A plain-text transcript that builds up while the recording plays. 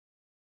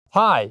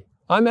Hi,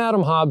 I'm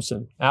Adam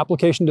Hobson,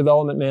 Application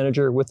Development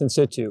Manager with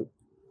In-Situ.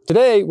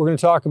 Today, we're going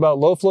to talk about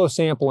low-flow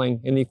sampling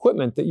and the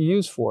equipment that you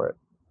use for it.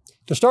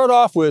 To start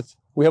off with,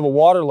 we have a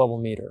water level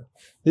meter.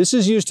 This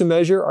is used to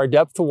measure our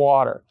depth to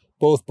water,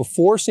 both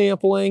before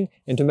sampling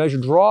and to measure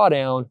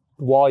drawdown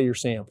while you're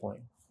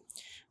sampling.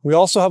 We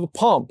also have a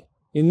pump.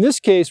 In this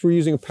case, we're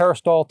using a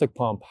peristaltic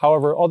pump.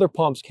 However, other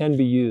pumps can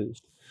be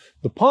used.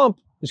 The pump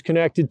is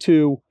connected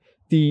to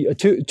the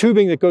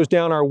tubing that goes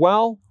down our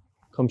well,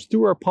 comes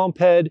through our pump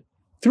head,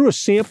 through a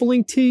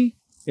sampling tee,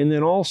 and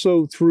then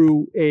also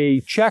through a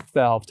check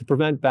valve to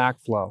prevent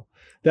backflow.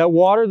 That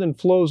water then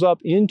flows up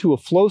into a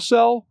flow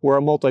cell where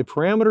a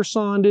multiparameter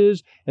sonde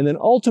is, and then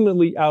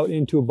ultimately out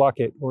into a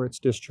bucket where it's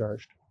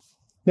discharged.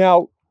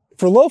 Now,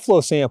 for low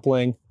flow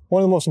sampling,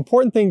 one of the most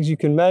important things you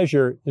can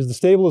measure is the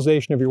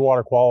stabilization of your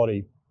water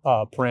quality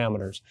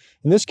parameters.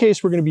 In this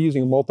case, we're going to be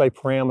using a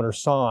multiparameter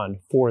sonde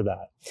for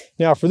that.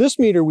 Now, for this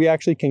meter, we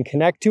actually can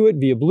connect to it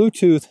via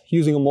Bluetooth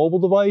using a mobile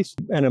device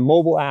and a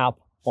mobile app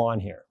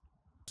on here.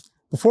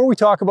 Before we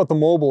talk about the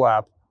mobile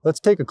app, let's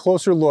take a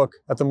closer look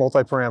at the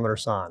multiparameter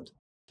sonde.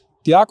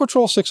 The Aqua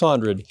TROLL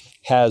 600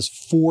 has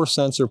 4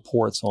 sensor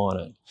ports on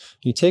it.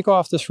 You take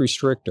off this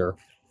restrictor,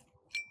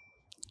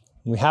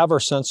 and we have our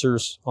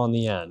sensors on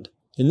the end.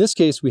 In this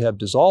case, we have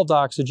dissolved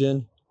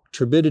oxygen,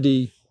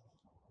 turbidity,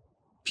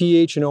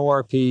 pH and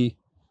ORP,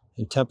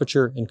 and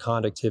temperature and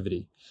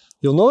conductivity.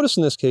 You'll notice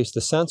in this case, the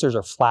sensors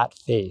are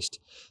flat-faced.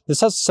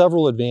 This has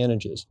several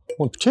advantages.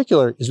 One in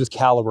particular is with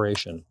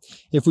calibration.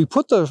 If we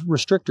put the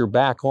restrictor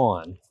back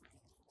on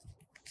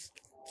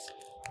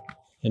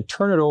and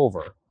turn it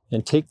over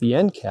and take the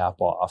end cap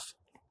off,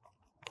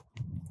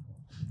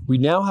 we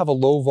now have a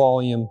low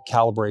volume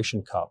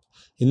calibration cup.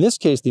 In this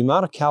case, the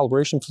amount of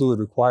calibration fluid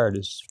required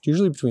is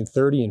usually between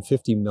 30 and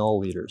 50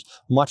 milliliters,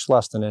 much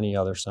less than any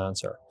other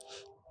sensor.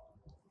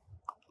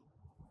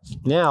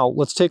 Now,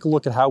 let's take a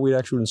look at how we'd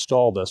actually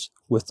install this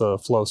with the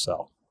flow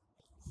cell.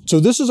 So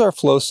this is our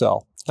flow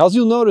cell. As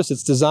you'll notice,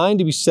 it's designed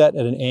to be set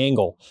at an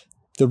angle.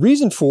 The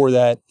reason for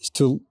that is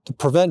to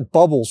prevent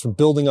bubbles from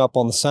building up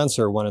on the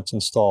sensor when it's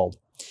installed.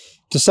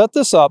 To set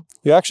this up,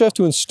 you actually have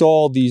to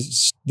install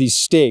these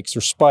stakes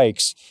or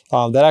spikes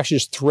that actually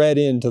just thread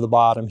into the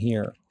bottom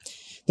here.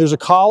 There's a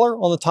collar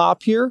on the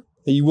top here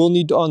that you will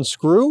need to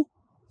unscrew,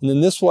 and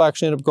then this will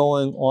actually end up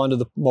going onto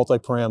the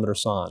multiparameter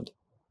sonde.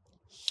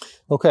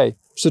 Okay,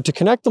 so to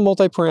connect the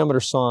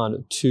multiparameter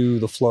sonde to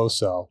the flow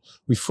cell,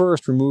 we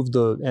first remove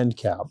the end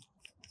cap.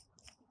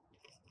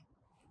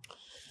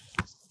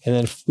 And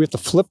then we have to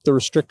flip the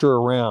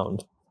restrictor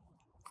around.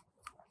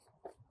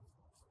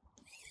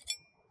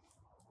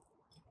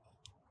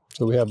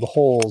 So we have the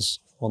holes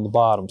on the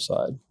bottom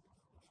side.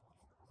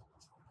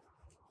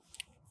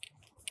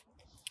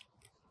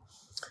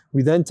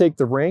 We then take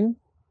the ring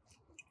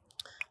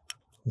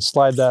and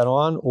slide that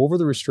on over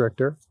the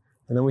restrictor,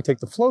 and then we take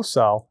the flow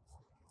cell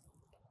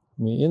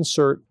and we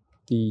insert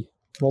the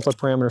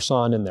multiparameter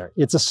sonde in there.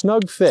 It's a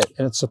snug fit,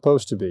 and it's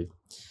supposed to be.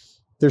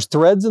 There's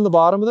threads in the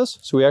bottom of this,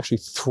 so we actually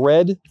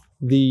thread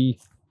the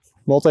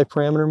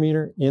multiparameter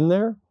meter in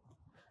there,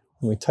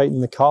 and we tighten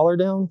the collar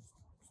down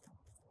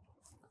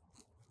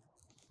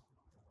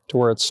to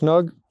where it's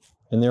snug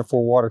and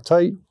therefore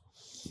watertight.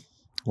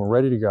 We're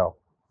ready to go.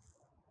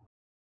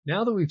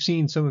 Now that we've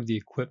seen some of the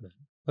equipment,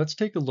 let's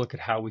take a look at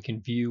how we can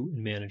view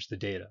and manage the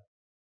data.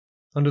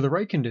 Under the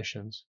right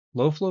conditions,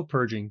 low-flow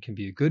purging can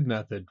be a good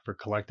method for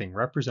collecting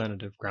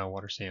representative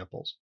groundwater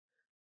samples.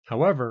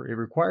 However, it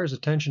requires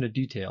attention to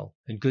detail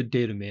and good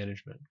data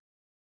management.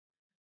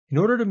 In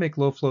order to make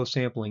low-flow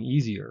sampling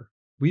easier,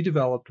 we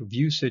developed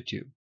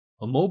VuSitu,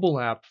 a mobile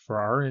app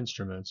for our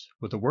instruments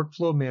with a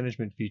workflow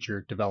management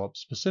feature developed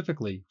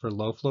specifically for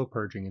low-flow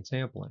purging and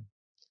sampling.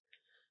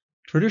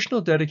 Traditional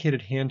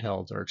dedicated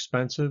handhelds are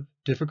expensive,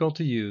 difficult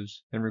to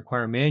use, and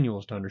require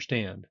manuals to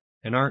understand,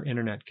 and aren't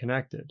internet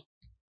connected.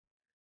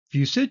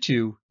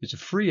 VuSitu is a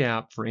free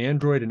app for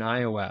Android and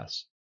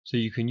iOS, so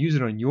you can use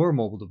it on your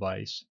mobile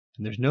device,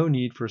 and there's no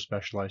need for a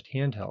specialized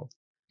handheld.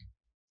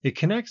 It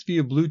connects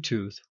via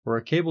Bluetooth or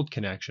a cabled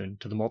connection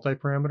to the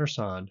multiparameter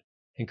sonde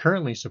and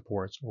currently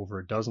supports over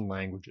a dozen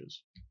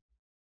languages.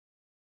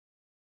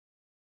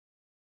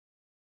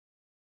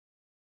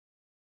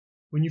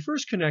 When you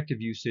first connect to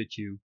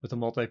VuSitu with a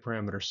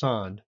multiparameter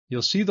sonde,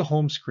 you'll see the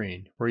home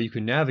screen where you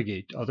can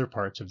navigate to other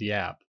parts of the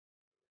app.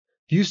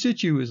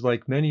 VuSitu is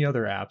like many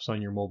other apps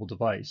on your mobile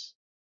device.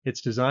 It's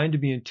designed to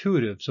be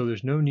intuitive, so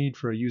there's no need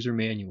for a user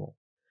manual.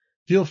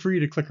 Feel free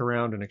to click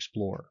around and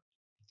explore.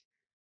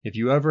 If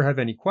you ever have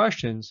any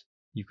questions,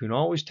 you can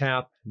always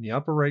tap in the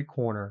upper right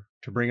corner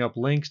to bring up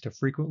links to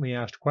frequently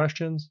asked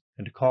questions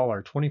and to call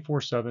our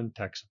 24/7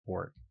 tech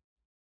support.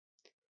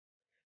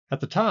 At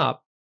the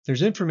top,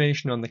 there's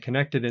information on the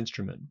connected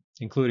instrument,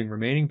 including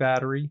remaining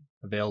battery,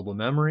 available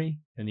memory,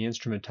 and the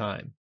instrument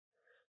time.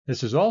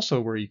 This is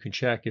also where you can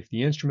check if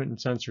the instrument and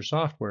sensor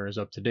software is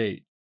up to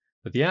date,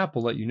 but the app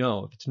will let you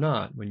know if it's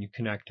not when you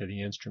connect to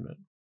the instrument.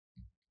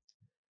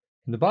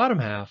 In the bottom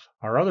half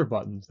are other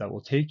buttons that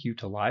will take you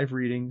to live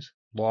readings,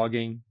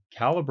 logging,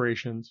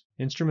 calibrations,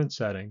 instrument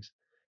settings,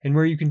 and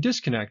where you can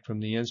disconnect from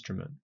the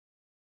instrument.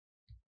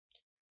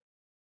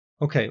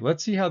 Okay,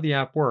 let's see how the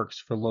app works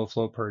for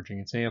low-flow purging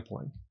and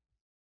sampling.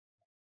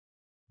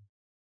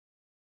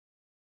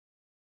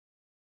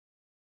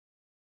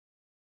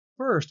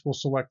 First, we'll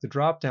select the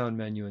drop-down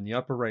menu in the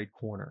upper right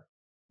corner.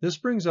 This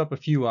brings up a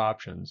few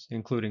options,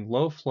 including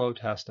low-flow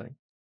testing.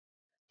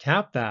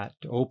 Tap that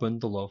to open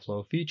the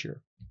low-flow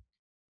feature.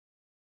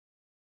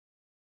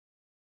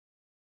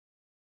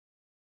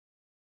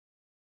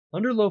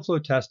 Under low-flow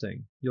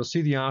testing, you'll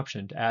see the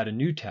option to add a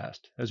new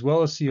test, as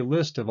well as see a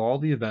list of all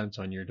the events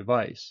on your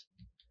device.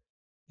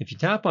 If you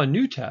tap on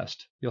New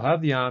Test, you'll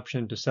have the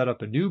option to set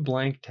up a new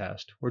blank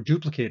test or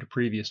duplicate a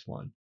previous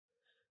one.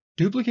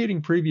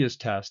 Duplicating previous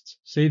tests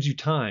saves you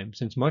time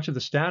since much of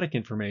the static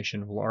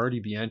information will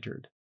already be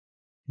entered.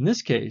 In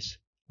this case,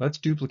 let's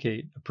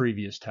duplicate a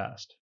previous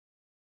test.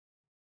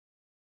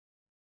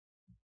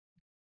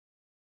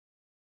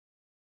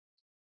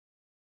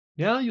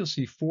 Now you'll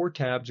see 4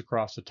 tabs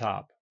across the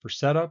top for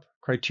Setup,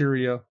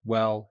 Criteria,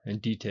 Well,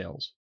 and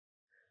Details.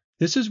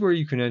 This is where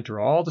you can enter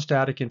all the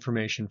static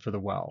information for the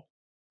well.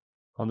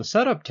 On the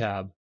Setup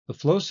tab, the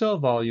flow cell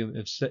volume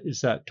is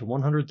set to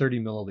 130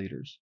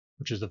 milliliters,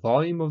 which is the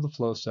volume of the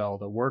flow cell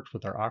that worked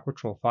with our Aqua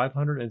TROLL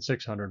 500 and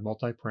 600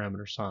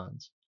 multiparameter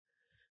sondes.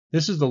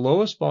 This is the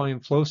lowest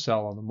volume flow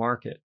cell on the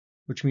market,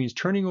 which means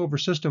turning over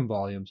system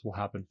volumes will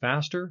happen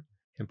faster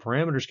and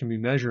parameters can be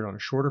measured on a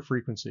shorter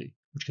frequency,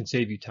 which can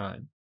save you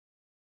time.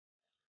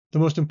 The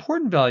most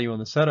important value on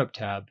the Setup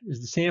tab is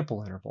the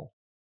sample interval.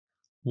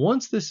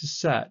 Once this is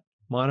set,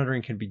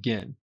 monitoring can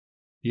begin.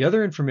 The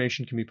other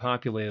information can be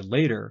populated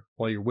later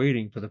while you're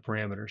waiting for the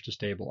parameters to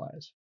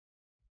stabilize.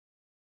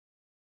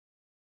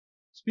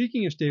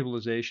 Speaking of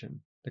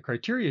stabilization, the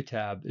Criteria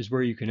tab is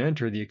where you can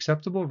enter the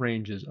acceptable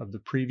ranges of the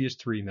previous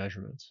 3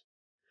 measurements.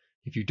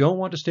 If you don't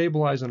want to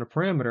stabilize on a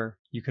parameter,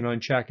 you can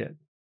uncheck it.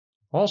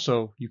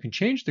 Also, you can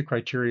change the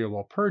criteria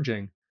while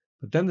purging,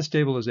 but then the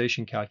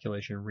stabilization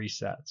calculation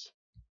resets.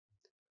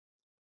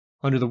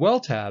 Under the Well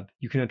tab,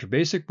 you can enter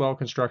basic well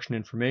construction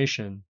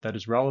information that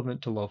is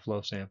relevant to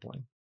low-flow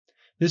sampling.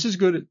 This is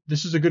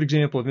a good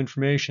example of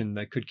information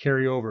that could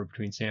carry over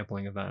between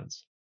sampling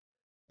events.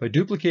 By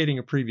duplicating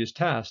a previous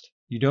test,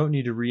 you don't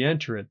need to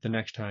re-enter it the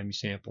next time you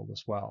sample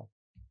this well.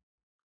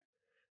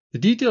 The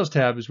Details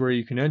tab is where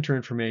you can enter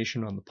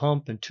information on the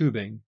pump and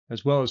tubing,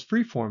 as well as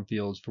freeform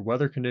fields for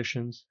weather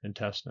conditions and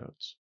test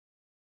notes.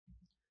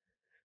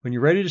 When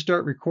you're ready to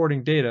start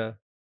recording data,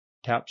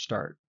 tap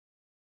Start.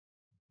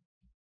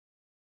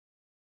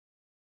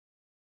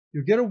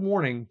 You'll get a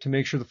warning to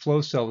make sure the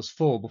flow cell is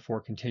full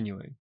before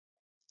continuing.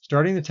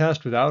 Starting the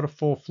test without a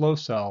full flow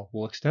cell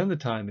will extend the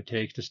time it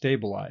takes to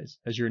stabilize,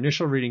 as your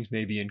initial readings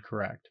may be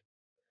incorrect.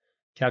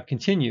 Tap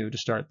Continue to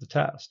start the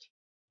test.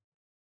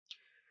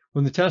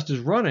 When the test is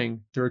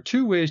running, there are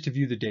 2 ways to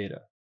view the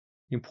data.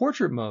 In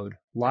portrait mode,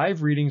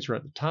 live readings are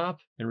at the top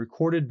and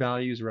recorded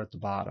values are at the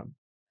bottom.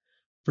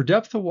 For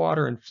depth of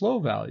water and flow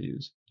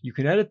values, you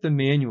can edit them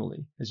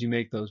manually as you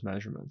make those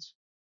measurements.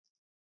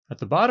 At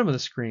the bottom of the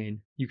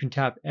screen, you can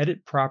tap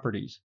Edit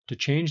Properties to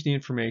change the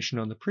information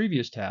on the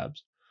previous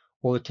tabs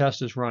while the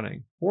test is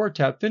running, or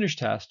tap Finish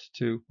Test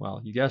to,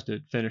 well, you guessed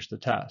it, finish the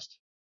test.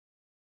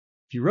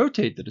 If you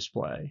rotate the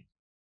display,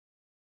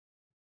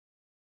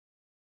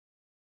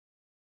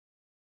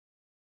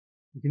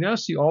 you can now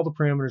see all the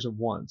parameters at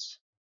once.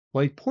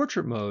 Like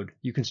portrait mode,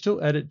 you can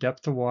still edit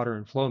depth of water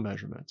and flow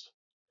measurements.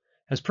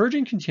 As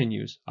purging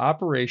continues,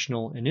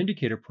 operational and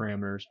indicator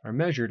parameters are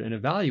measured and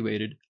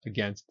evaluated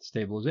against the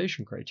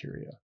stabilization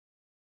criteria.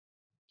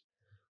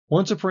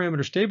 Once a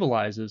parameter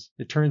stabilizes,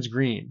 it turns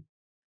green.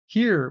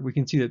 Here we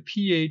can see that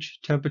pH,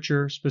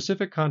 temperature,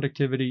 specific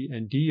conductivity,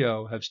 and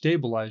DO have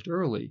stabilized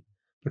early,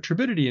 but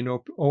turbidity and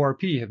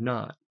ORP have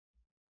not.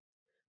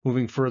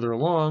 Moving further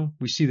along,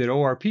 we see that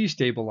ORP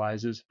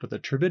stabilizes, but the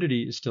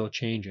turbidity is still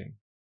changing.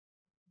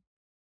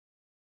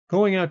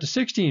 Going out to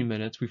 16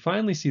 minutes, we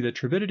finally see that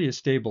turbidity is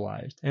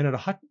stabilized and at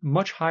a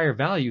much higher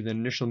value than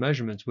initial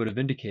measurements would have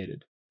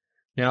indicated.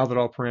 Now that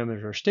all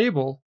parameters are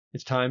stable,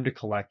 it's time to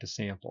collect a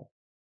sample.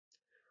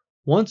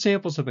 Once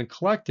samples have been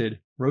collected,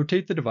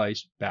 rotate the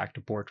device back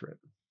to portrait.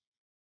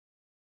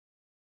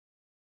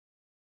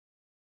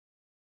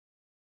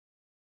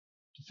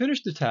 To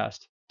finish the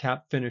test,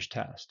 tap Finish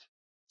Test.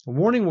 A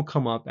warning will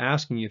come up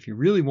asking you if you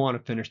really want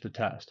to finish the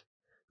test.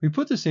 We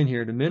put this in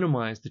here to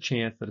minimize the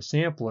chance that a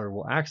sampler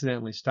will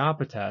accidentally stop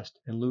a test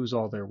and lose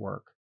all their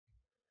work.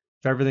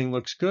 If everything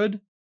looks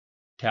good,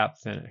 tap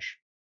Finish.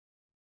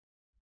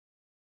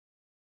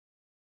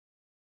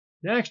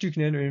 Next, you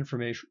can enter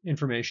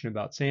information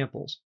about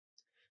samples.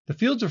 The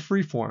fields are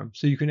freeform,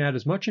 so you can add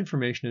as much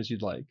information as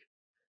you'd like.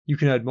 You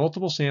can add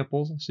multiple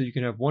samples, so you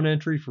can have 1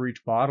 entry for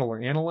each bottle or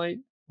analyte,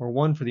 or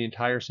 1 for the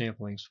entire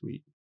sampling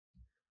suite.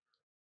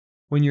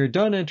 When you're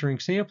done entering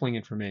sampling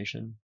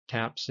information,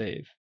 tap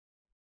Save.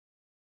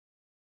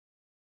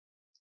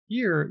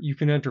 Here, you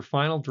can enter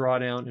final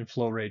drawdown and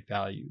flow rate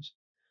values.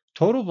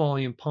 Total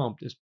volume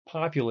pumped is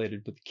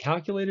populated with the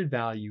calculated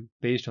value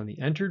based on the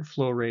entered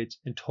flow rates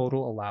and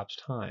total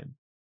elapsed time.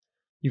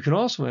 You can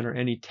also enter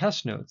any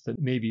test notes that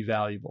may be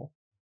valuable.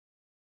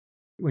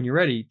 When you're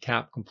ready,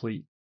 tap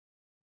Complete.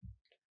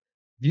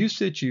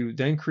 VuSitu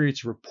then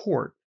creates a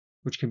report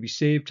which can be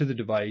saved to the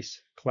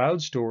device,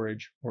 cloud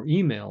storage, or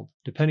emailed,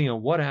 depending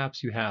on what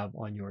apps you have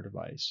on your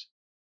device.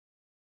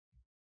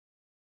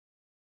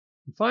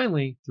 And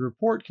finally, the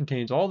report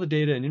contains all the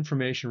data and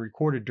information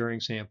recorded during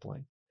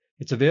sampling.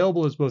 It's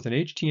available as both an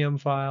HTML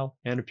file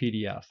and a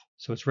PDF,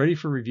 so it's ready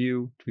for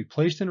review, to be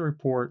placed in a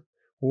report,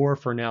 or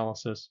for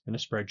analysis in a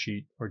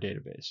spreadsheet or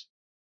database.